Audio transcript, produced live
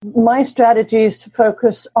my strategies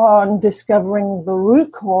focus on discovering the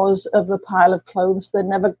root cause of the pile of clothes that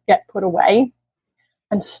never get put away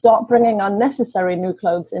and stop bringing unnecessary new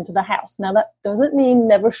clothes into the house. Now, that doesn't mean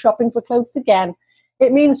never shopping for clothes again.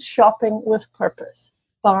 It means shopping with purpose,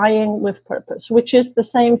 buying with purpose, which is the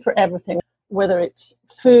same for everything, whether it's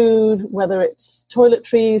food, whether it's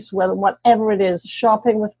toiletries, whatever it is,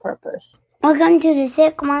 shopping with purpose. Welcome to the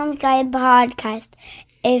Sick Mom's Guide podcast.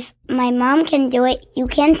 If my mom can do it, you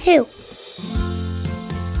can too.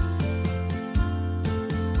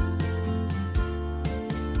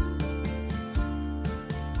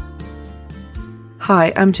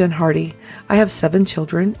 Hi, I'm Jen Hardy. I have 7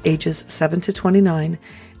 children, ages 7 to 29,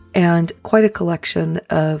 and quite a collection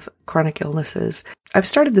of chronic illnesses. I've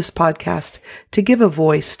started this podcast to give a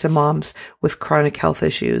voice to moms with chronic health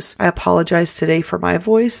issues. I apologize today for my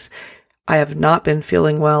voice. I have not been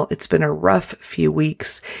feeling well. It's been a rough few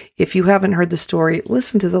weeks. If you haven't heard the story,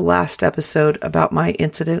 listen to the last episode about my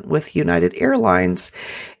incident with United Airlines,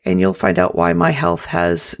 and you'll find out why my health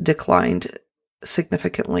has declined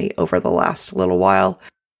significantly over the last little while.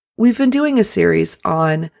 We've been doing a series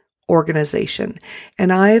on organization,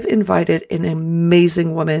 and I've invited an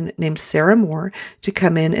amazing woman named Sarah Moore to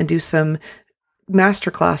come in and do some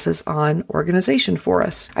masterclasses on organization for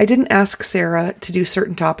us. I didn't ask Sarah to do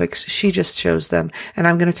certain topics. She just chose them. And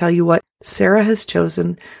I'm going to tell you what, Sarah has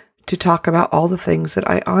chosen to talk about all the things that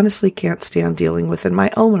I honestly can't stand dealing with in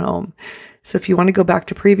my own home. So if you want to go back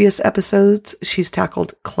to previous episodes, she's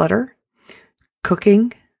tackled clutter,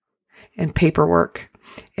 cooking, and paperwork.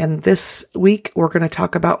 And this week, we're going to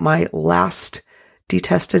talk about my last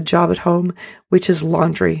detested job at home, which is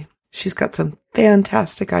laundry. She's got some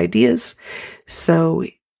fantastic ideas. So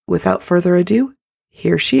without further ado,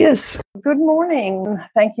 here she is. Good morning.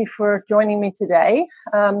 Thank you for joining me today.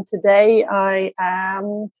 Today I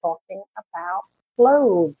am talking about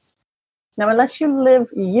clothes. Now, unless you live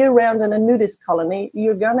year-round in a nudist colony,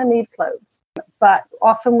 you're going to need clothes. But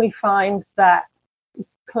often we find that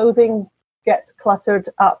clothing gets cluttered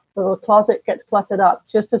up, the closet gets cluttered up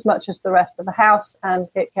just as much as the rest of the house, and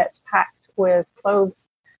it gets packed with clothes.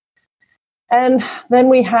 And then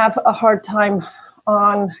we have a hard time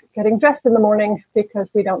on getting dressed in the morning because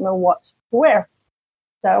we don't know what to wear.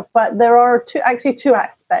 So, but there are two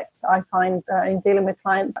aspects I find in dealing with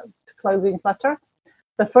clients to clothing clutter.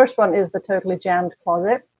 The first one is the totally jammed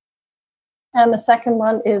closet. And the second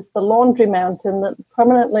one is the laundry mountain that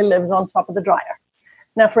permanently lives on top of the dryer.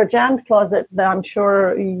 Now, for a jammed closet, I'm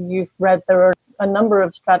sure you've read there are a number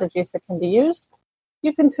of strategies that can be used.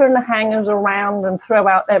 You can turn the hangers around and throw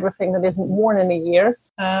out everything that isn't worn in a year.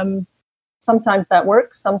 Sometimes that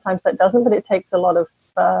works, sometimes that doesn't, but it takes a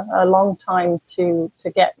long time to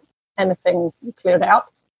get anything cleared out.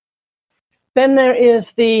 Then there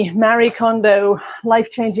is the Marie Kondo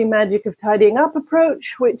life-changing magic of tidying up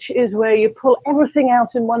approach, which is where you pull everything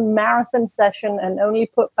out in one marathon session and only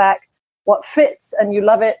put back what fits, and you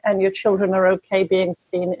love it, and your children are okay being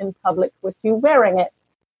seen in public with you wearing it.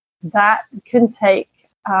 That can take,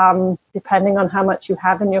 depending on how much you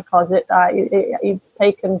have in your closet, it's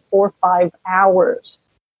taken 4 or 5 hours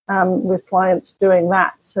with clients doing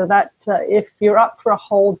that. So that if you're up for a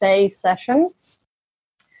whole day session,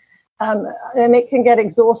 and it can get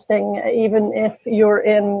exhausting even if you're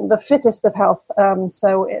in the fittest of health.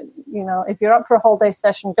 If you're up for a whole day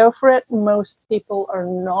session, go for it. Most people are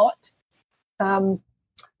not.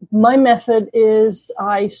 My method is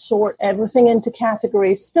I sort everything into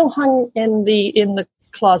categories, still hung in the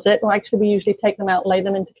closet. Well, actually, we usually take them out, lay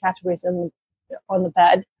them into categories on the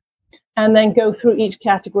bed, and then go through each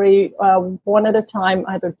category one at a time,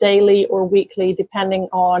 either daily or weekly, depending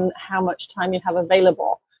on how much time you have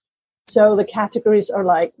available. So the categories are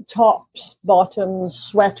like tops, bottoms,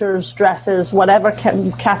 sweaters, dresses, whatever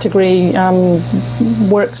category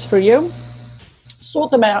works for you. Sort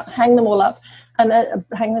them out, hang them all up, and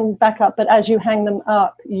hang them back up. But as you hang them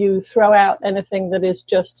up, you throw out anything that is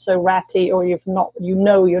just so ratty, or you're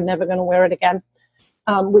never going to wear it again,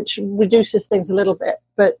 which reduces things a little bit.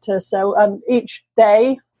 But each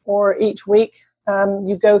day or each week,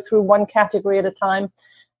 you go through one category at a time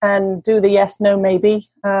and do the yes, no, maybe,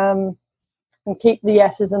 and keep the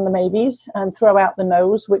yeses and the maybes and throw out the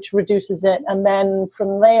no's, which reduces it. And then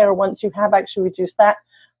from there, once you have actually reduced that,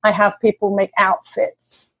 I have people make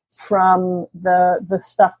outfits from the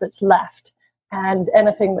stuff that's left, and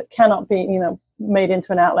anything that cannot be, made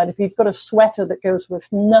into an outlet. If you've got a sweater that goes with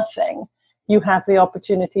nothing, you have the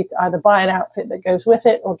opportunity to either buy an outfit that goes with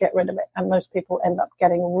it or get rid of it. And most people end up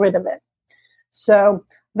getting rid of it. So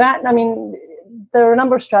that, there are a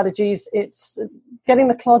number of strategies. It's getting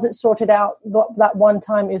the closet sorted out that one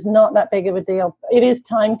time is not that big of a deal. It is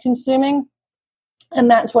time consuming, and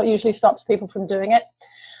that's what usually stops people from doing it.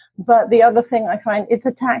 But the other thing I find, it's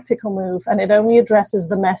a tactical move, and it only addresses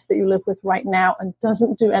the mess that you live with right now and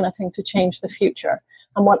doesn't do anything to change the future.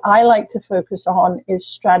 And what I like to focus on is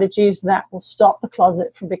strategies that will stop the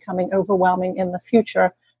closet from becoming overwhelming in the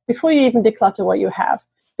future before you even declutter what you have.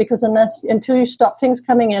 Because until you stop things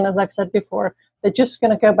coming in, as I've said before, they're just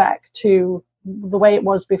going to go back to the way it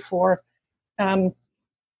was before.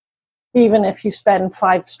 Even if you spend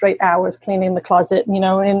 5 straight hours cleaning the closet, in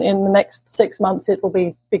the next 6 months, it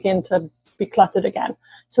will begin to be cluttered again.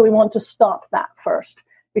 So we want to stop that first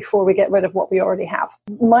before we get rid of what we already have.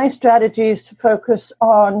 My strategies focus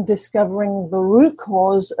on discovering the root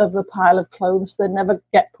cause of the pile of clothes that never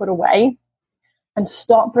get put away, and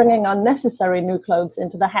stop bringing unnecessary new clothes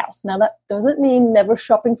into the house. Now, that doesn't mean never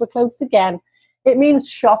shopping for clothes again. It means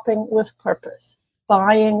shopping with purpose,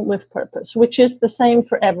 buying with purpose, which is the same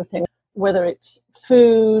for everything, whether it's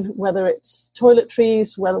food, whether it's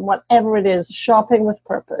toiletries, whatever it is, shopping with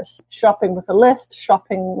purpose, shopping with a list,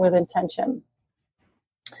 shopping with intention.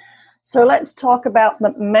 So let's talk about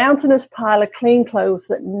the mountainous pile of clean clothes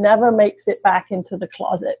that never makes it back into the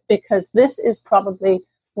closet, because this is probably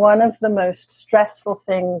one of the most stressful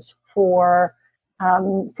things for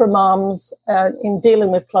moms in dealing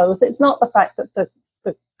with clothes. It's not the fact that the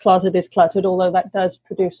closet is cluttered, although that does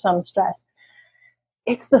produce some stress.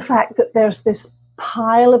 It's the fact that there's this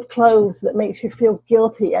pile of clothes that makes you feel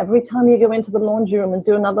guilty every time you go into the laundry room and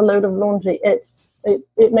do another load of laundry.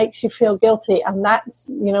 It makes you feel guilty, and that's,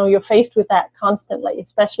 you're faced with that constantly,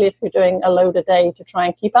 especially if you're doing a load a day to try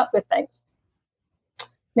and keep up with things.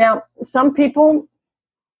 Now, some people,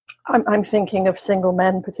 I'm thinking of single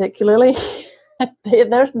men particularly,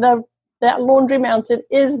 that laundry mountain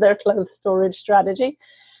is their clothes storage strategy,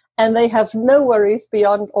 and they have no worries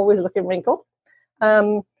beyond always looking wrinkled.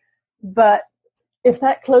 But if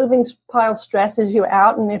that clothing pile stresses you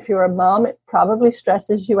out, and if you're a mom, it probably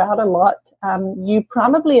stresses you out a lot, you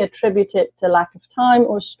probably attribute it to lack of time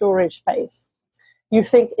or storage space. You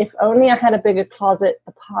think, if only I had a bigger closet,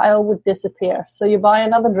 the pile would disappear. So you buy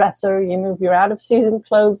another dresser, you move your out-of-season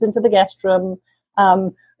clothes into the guest room.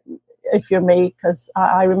 If you're me, because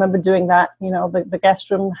I remember doing that, the guest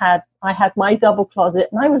room I had my double closet,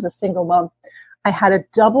 and I was a single mom. I had a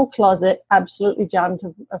double closet absolutely jammed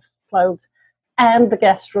of clothes, and the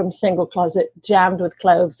guest room single closet jammed with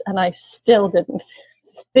clothes, and I still didn't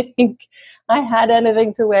think I had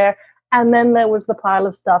anything to wear. And then there was the pile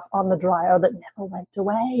of stuff on the dryer that never went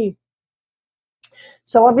away.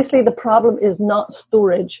 So obviously the problem is not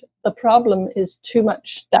storage. The problem is too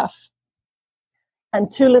much stuff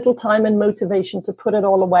and too little time and motivation to put it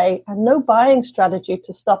all away, and no buying strategy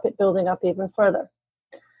to stop it building up even further.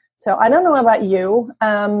 So I don't know about you,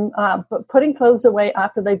 but putting clothes away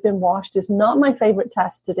after they've been washed is not my favorite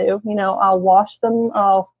task to do. I'll wash them,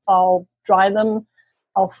 I'll dry them,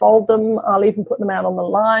 I'll fold them, I'll even put them out on the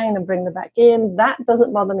line and bring them back in. That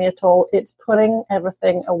doesn't bother me at all. It's putting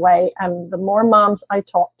everything away. And the more moms I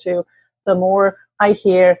talk to, the more I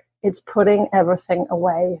hear it's putting everything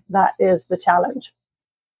away. That is the challenge.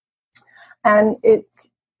 And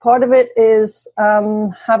part of it is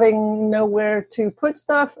having nowhere to put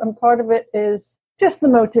stuff, and part of it is just the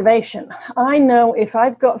motivation. I know if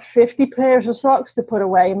I've got 50 pairs of socks to put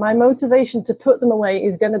away, my motivation to put them away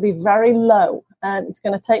is going to be very low, and it's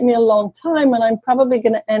going to take me a long time, and I'm probably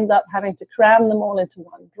going to end up having to cram them all into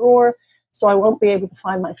one drawer, so I won't be able to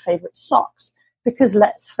find my favorite socks. Because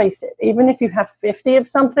let's face it, even if you have 50 of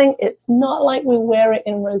something, it's not like we wear it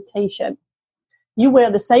in rotation. You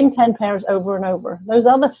wear the same 10 pairs over and over. Those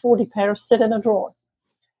other 40 pairs sit in a drawer.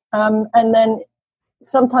 And then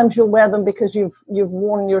sometimes you'll wear them because you've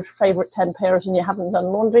worn your favorite 10 pairs and you haven't done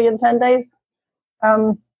laundry in 10 days.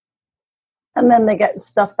 And then they get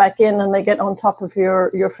stuffed back in and they get on top of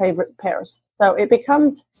your favorite pairs. So it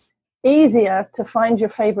becomes easier to find your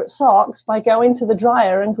favorite socks by going to the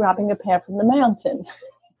dryer and grabbing a pair from the mountain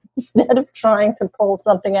instead of trying to pull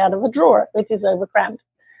something out of a drawer, which is overcrammed.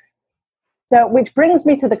 So, which brings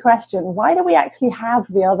me to the question, why do we actually have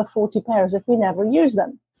the other 40 pairs if we never use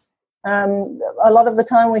them? A lot of the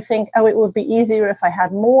time we think, it would be easier if I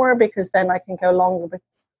had more because then I can go longer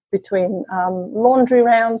between laundry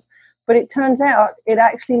rounds. But it turns out it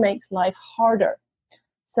actually makes life harder.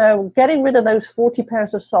 So getting rid of those 40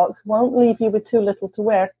 pairs of socks won't leave you with too little to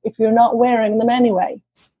wear if you're not wearing them anyway.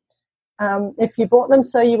 If you bought them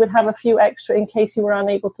so you would have a few extra in case you were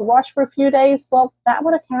unable to wash for a few days, well, that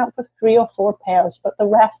would account for 3 or 4 pairs, but the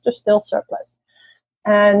rest are still surplus.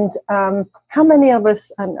 And how many of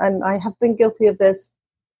us, and I have been guilty of this,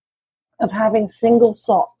 of having single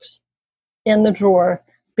socks in the drawer,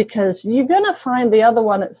 because you're going to find the other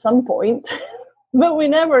one at some point, but we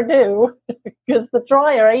never do because the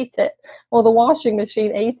dryer ate it, or the washing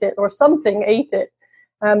machine ate it, or something ate it.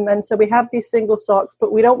 And so we have these single socks,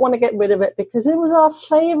 but we don't want to get rid of it because it was our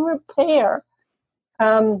favorite pair.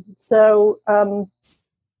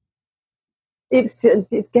 It's just,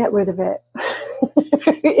 get rid of it.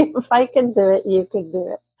 If I can do it, you can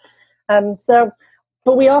do it.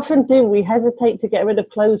 But we often do. We hesitate to get rid of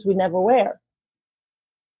clothes we never wear.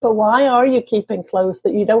 But why are you keeping clothes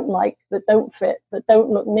that you don't like, that don't fit, that don't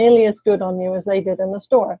look nearly as good on you as they did in the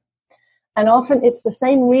store? And often it's the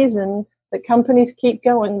same reason that companies keep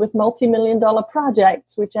going with multi-million-dollar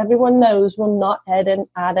projects, which everyone knows will not add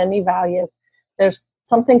any value. There's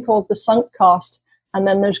something called the sunk cost, and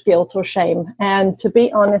then there's guilt or shame. And to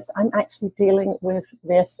be honest, I'm actually dealing with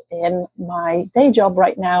this in my day job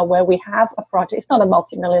right now, where we have a project. It's not a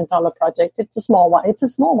multi-million-dollar project. It's a small one. It's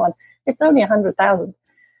It's only 100,000.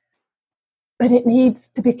 But it needs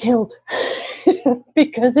to be killed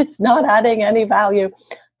because it's not adding any value.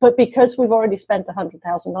 But because we've already spent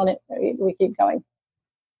 100,000 on it, we keep going.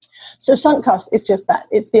 So sunk cost is just that.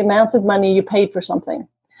 It's the amount of money you paid for something.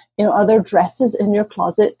 Are there dresses in your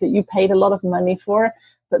closet that you paid a lot of money for,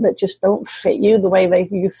 but that just don't fit you the way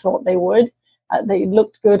you thought they would? They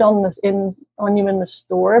looked good on you in the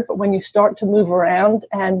store, but when you start to move around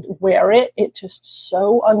and wear it, it's just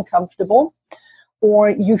so uncomfortable.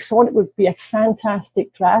 Or you thought it would be a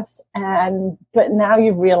fantastic dress, but now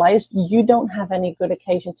you've realized you don't have any good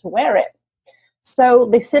occasion to wear it. So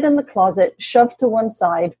they sit in the closet, shoved to one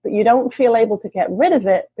side, but you don't feel able to get rid of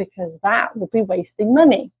it because that would be wasting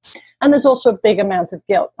money. And there's also a big amount of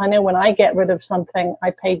guilt. I know when I get rid of something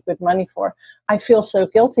I paid good money for, I feel so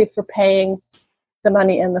guilty for paying the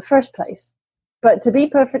money in the first place. But to be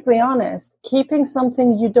perfectly honest, keeping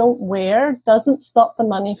something you don't wear doesn't stop the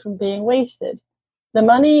money from being wasted. The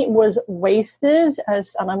money was wasted,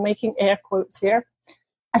 and I'm making air quotes here,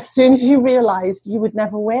 as soon as you realized you would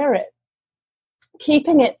never wear it.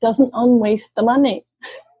 Keeping it doesn't unwaste the money.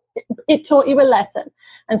 It taught you a lesson.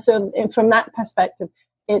 And so from that perspective,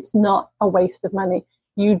 it's not a waste of money.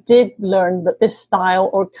 You did learn that this style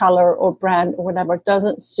or color or brand or whatever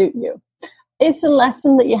doesn't suit you. It's a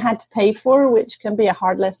lesson that you had to pay for, which can be a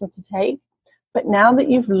hard lesson to take. But now that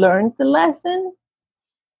you've learned the lesson,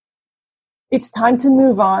 it's time to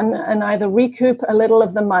move on and either recoup a little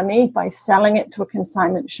of the money by selling it to a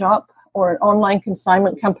consignment shop or an online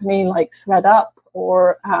consignment company like ThredUp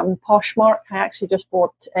or Poshmark. I actually just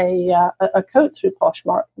bought a coat through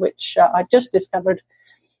Poshmark, which I just discovered,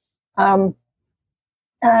 or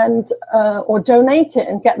donate it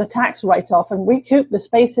and get the tax write-off and recoup the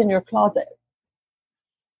space in your closet.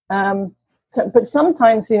 But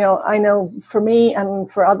sometimes, I know for me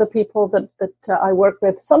and for other people that I work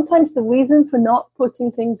with, sometimes the reason for not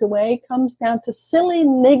putting things away comes down to silly,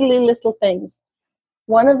 niggly little things.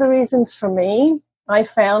 One of the reasons for me, I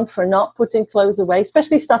found for not putting clothes away,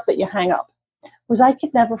 especially stuff that you hang up, was I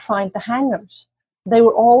could never find the hangers. They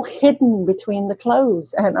were all hidden between the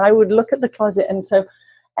clothes. And I would look at the closet. And so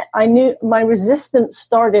I knew my resistance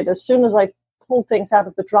started as soon as I pulled things out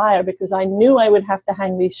of the dryer, because I knew I would have to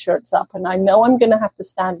hang these shirts up. And I know I'm going to have to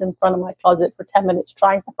stand in front of my closet for 10 minutes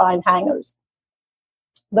trying to find hangers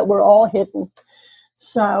that were all hidden.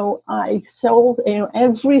 So I sold,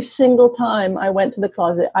 every single time I went to the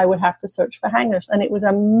closet, I would have to search for hangers. And it was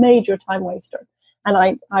a major time waster. And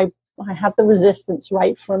I had the resistance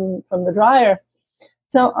right from the dryer.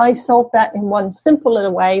 So I solved that in one simple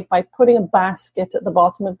little way by putting a basket at the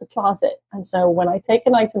bottom of the closet. And so when I take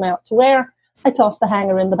an item out to wear, I toss the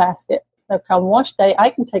hanger in the basket. So come wash day, I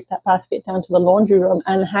can take that basket down to the laundry room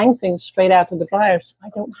and hang things straight out of the dryer so I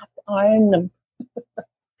don't have to iron them.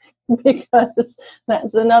 Because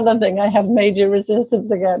that's another thing I have major resistance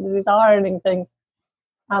against, is ironing things.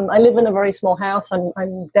 I live in a very small house. I'm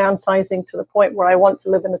downsizing to the point where I want to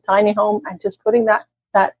live in a tiny home, and just putting that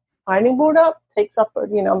ironing board up takes up,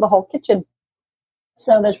 the whole kitchen.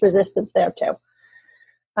 So there's resistance there too.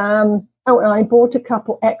 And I bought a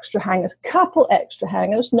couple extra hangers,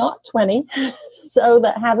 not 20, so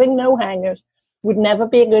that having no hangers would never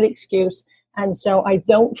be a good excuse. And so I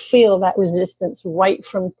don't feel that resistance right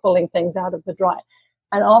from pulling things out of the dryer.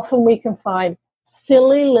 And often we can find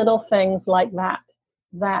silly little things like that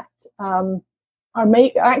are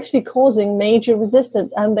actually causing major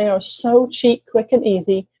resistance. And they are so cheap, quick, and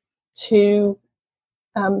easy to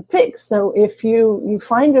fix. So if you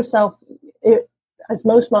find yourself, as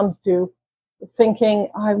most moms do, thinking,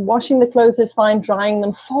 I'm washing the clothes is fine, drying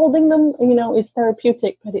them, folding them, is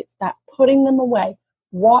therapeutic, but it's that putting them away.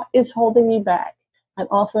 What is holding you back? And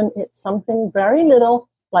often it's something very little,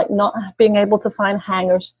 like not being able to find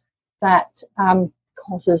hangers, that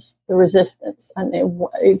causes the resistance. And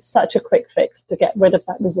it's such a quick fix to get rid of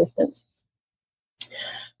that resistance.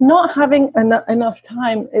 Not having enough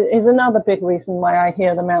time is another big reason why I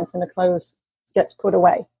hear the mountain of clothes gets put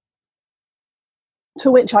away. To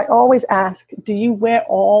which I always ask, do you wear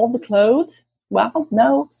all the clothes? Well,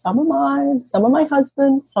 no, some of mine, some of my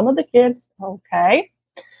husband, some of the kids. Okay.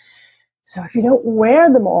 So if you don't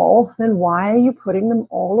wear them all, then why are you putting them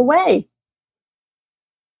all away?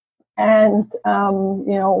 And,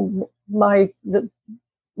 the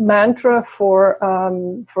mantra for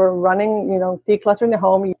running, decluttering the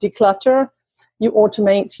home, you declutter, you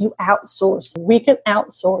automate, you outsource. We can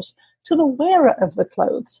outsource to the wearer of the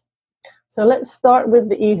clothes. So let's start with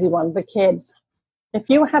the easy one, the kids. If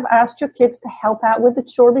you have asked your kids to help out with the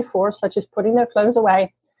chore before, such as putting their clothes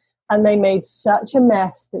away, and they made such a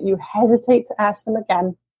mess that you hesitate to ask them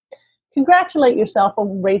again, congratulate yourself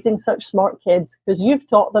on raising such smart kids, because you've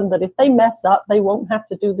taught them that if they mess up, they won't have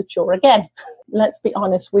to do the chore again. Let's be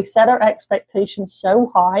honest, we set our expectations so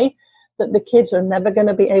high that the kids are never going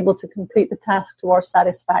to be able to complete the task to our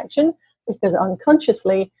satisfaction, because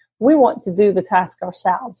unconsciously, we want to do the task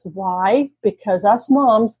ourselves. Why? Because us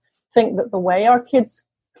moms think that the way our kids'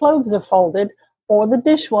 clothes are folded, or the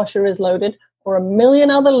dishwasher is loaded, or a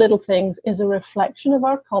million other little things is a reflection of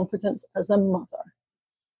our competence as a mother.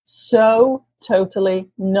 So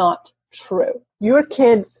totally not true. Your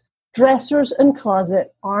kids' dressers and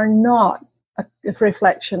closet are not a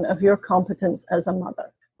reflection of your competence as a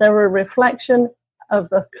mother. They're a reflection of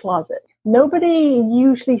the closet. Nobody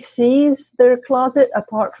usually sees their closet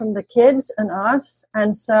apart from the kids and us.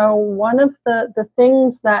 And so one of the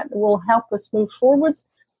things that will help us move forwards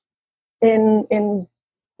in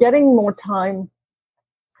getting more time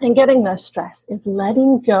and getting less stress is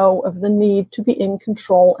letting go of the need to be in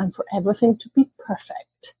control and for everything to be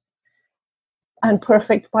perfect. And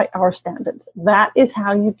perfect by our standards. That is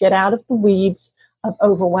how you get out of the weeds of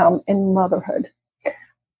overwhelm in motherhood.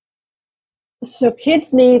 So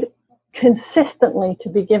kids need consistently to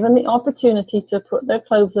be given the opportunity to put their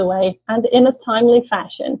clothes away, and in a timely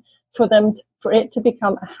fashion for it to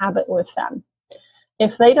become a habit with them.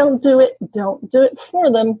 If they don't do it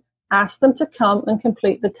for them. Ask them to come and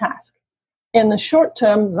complete the task. In the short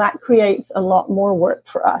term, that creates a lot more work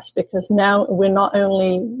for us, because now we're not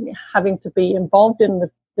only having to be involved in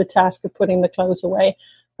the task of putting the clothes away,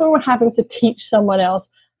 but we're having to teach someone else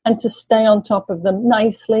and to stay on top of them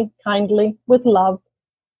nicely, kindly, with love.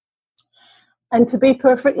 And to be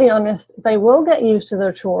perfectly honest, they will get used to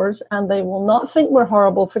their chores, and they will not think we're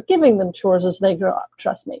horrible for giving them chores as they grow up.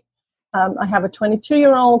 Trust me. I have a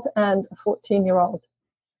 22-year-old and a 14-year-old.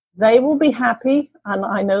 They will be happy, and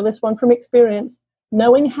I know this one from experience,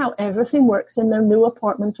 knowing how everything works in their new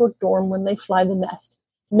apartment or dorm when they fly the nest.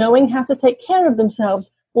 Knowing how to take care of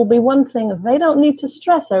themselves will be one thing they don't need to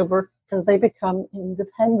stress over as they become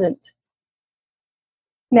independent.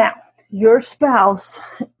 Now, your spouse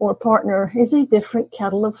or partner is a different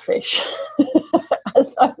kettle of fish,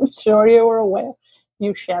 as I'm sure you are aware.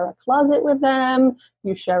 You share a closet with them,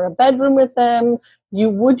 you share a bedroom with them, you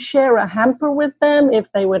would share a hamper with them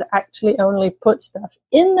if they would actually only put stuff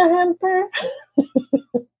in the hamper.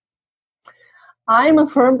 I'm a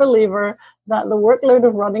firm believer that the workload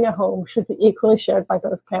of running a home should be equally shared by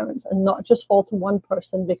both parents and not just fall to one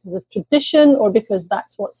person because of tradition or because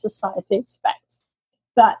that's what society expects.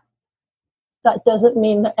 But that doesn't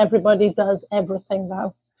mean that everybody does everything,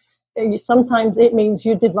 though. Sometimes it means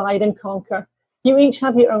you divide and conquer. You each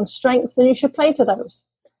have your own strengths, and you should play to those.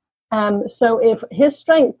 So if his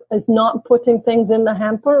strength is not putting things in the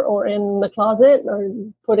hamper or in the closet or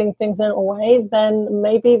putting things away, then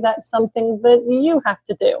maybe that's something that you have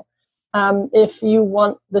to do. If you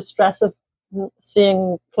want the stress of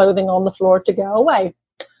seeing clothing on the floor to go away,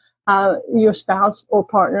 your spouse or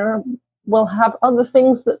partner will have other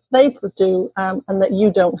things that they do and that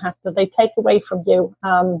you don't have to. They take away from you.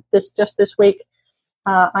 This week,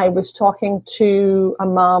 I was talking to a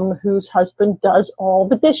mom whose husband does all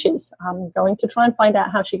the dishes. I'm going to try and find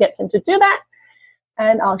out how she gets him to do that,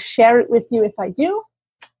 and I'll share it with you if I do.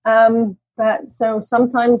 But so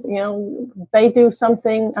sometimes, they do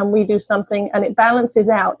something and we do something, and it balances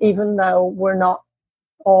out, even though we're not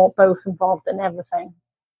all both involved in everything.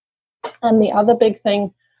 And the other big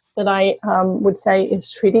thing that I would say is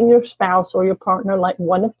treating your spouse or your partner like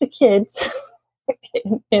one of the kids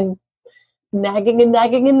in nagging and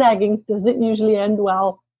nagging and nagging doesn't usually end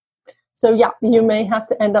well. So yeah, you may have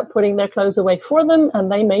to end up putting their clothes away for them,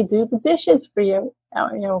 and they may do the dishes for you,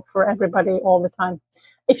 for everybody all the time.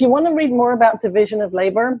 If you want to read more about division of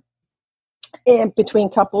labor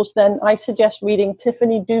between couples, then I suggest reading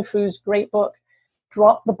Tiffany Dufu's great book,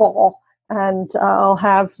 Drop the Ball. And I'll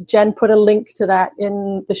have Jen put a link to that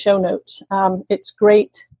in the show notes. It's a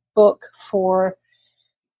great book for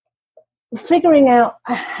figuring out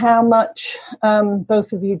how much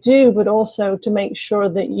both of you do, but also to make sure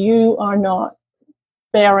that you are not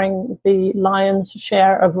bearing the lion's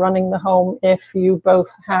share of running the home if you both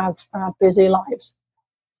have busy lives.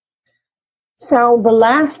 So the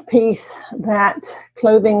last piece that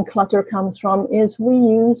clothing clutter comes from is we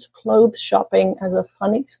use clothes shopping as a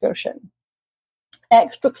fun excursion.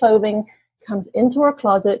 Extra clothing comes into our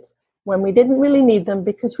closets when we didn't really need them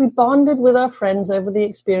because we bonded with our friends over the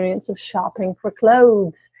experience of shopping for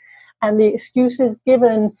clothes. And the excuses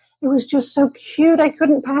given, it was just so cute, I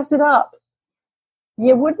couldn't pass it up.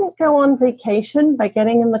 You wouldn't go on vacation by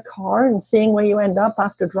getting in the car and seeing where you end up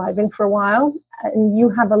after driving for a while. And you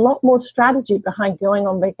have a lot more strategy behind going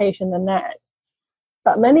on vacation than that.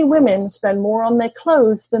 But many women spend more on their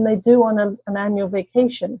clothes than they do on an annual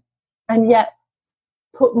vacation. And yet,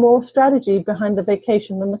 put more strategy behind the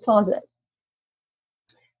vacation than the closet.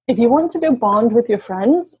 If you want to go bond with your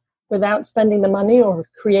friends without spending the money or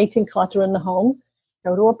creating clutter in the home,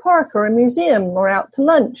 go to a park or a museum or out to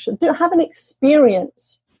lunch. Have an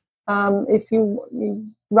experience. If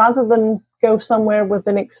you rather than go somewhere with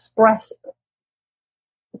an express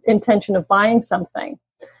intention of buying something,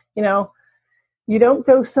 you don't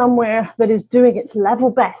go somewhere that is doing its level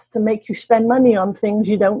best to make you spend money on things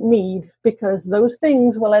you don't need, because those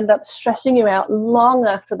things will end up stressing you out long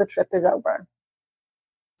after the trip is over.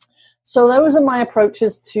 So those are my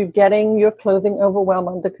approaches to getting your clothing overwhelm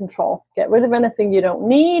under control. Get rid of anything you don't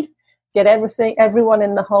need. Get everyone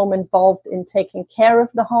in the home involved in taking care of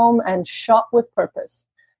the home, and shop with purpose.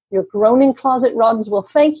 Your groaning closet rugs will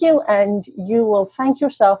thank you, and you will thank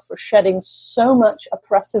yourself for shedding so much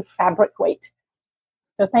oppressive fabric weight.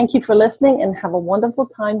 So thank you for listening, and have a wonderful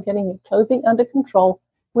time getting your clothing under control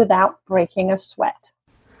without breaking a sweat.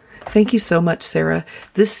 Thank you so much, Sarah.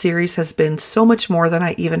 This series has been so much more than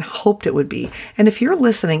I even hoped it would be. And if you're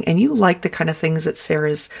listening and you like the kind of things that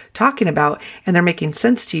Sarah's talking about and they're making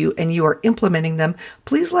sense to you and you are implementing them,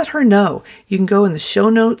 please let her know. You can go in the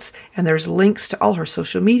show notes and there's links to all her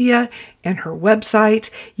social media and her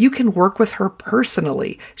website. You can work with her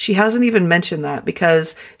personally. She hasn't even mentioned that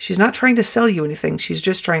because she's not trying to sell you anything. She's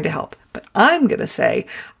just trying to help. But I'm going to say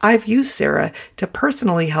I've used Sarah to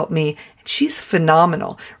personally help me. She's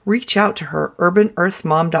phenomenal. Reach out to her,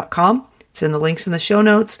 urbanearthmom.com. It's in the links in the show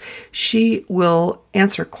notes. She will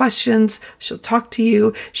answer questions. She'll talk to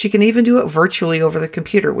you. She can even do it virtually over the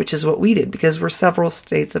computer, which is what we did because we're several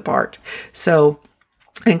states apart. So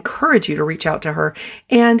I encourage you to reach out to her.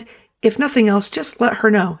 And if nothing else, just let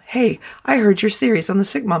her know, hey, I heard your series on the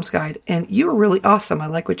Sick Mom's Guide and you were really awesome. I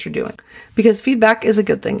like what you're doing. Because feedback is a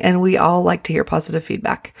good thing and we all like to hear positive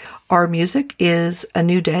feedback. Our music is A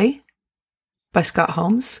New Day by Scott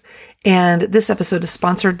Holmes. And this episode is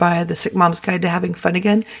sponsored by the Sick Mom's Guide to Having Fun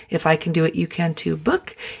Again. If I Can Do It, You Can Too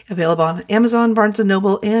book. Available on Amazon, Barnes &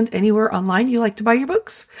 Noble, and anywhere online you like to buy your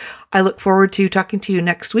books. I look forward to talking to you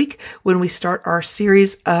next week when we start our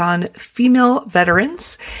series on female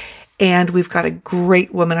veterans. And we've got a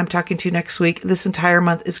great woman I'm talking to next week. This entire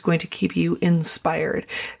month is going to keep you inspired.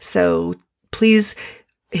 So please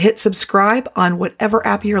hit subscribe on whatever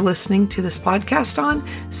app you're listening to this podcast on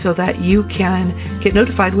so that you can get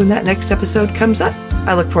notified when that next episode comes up.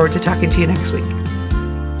 I look forward to talking to you next week.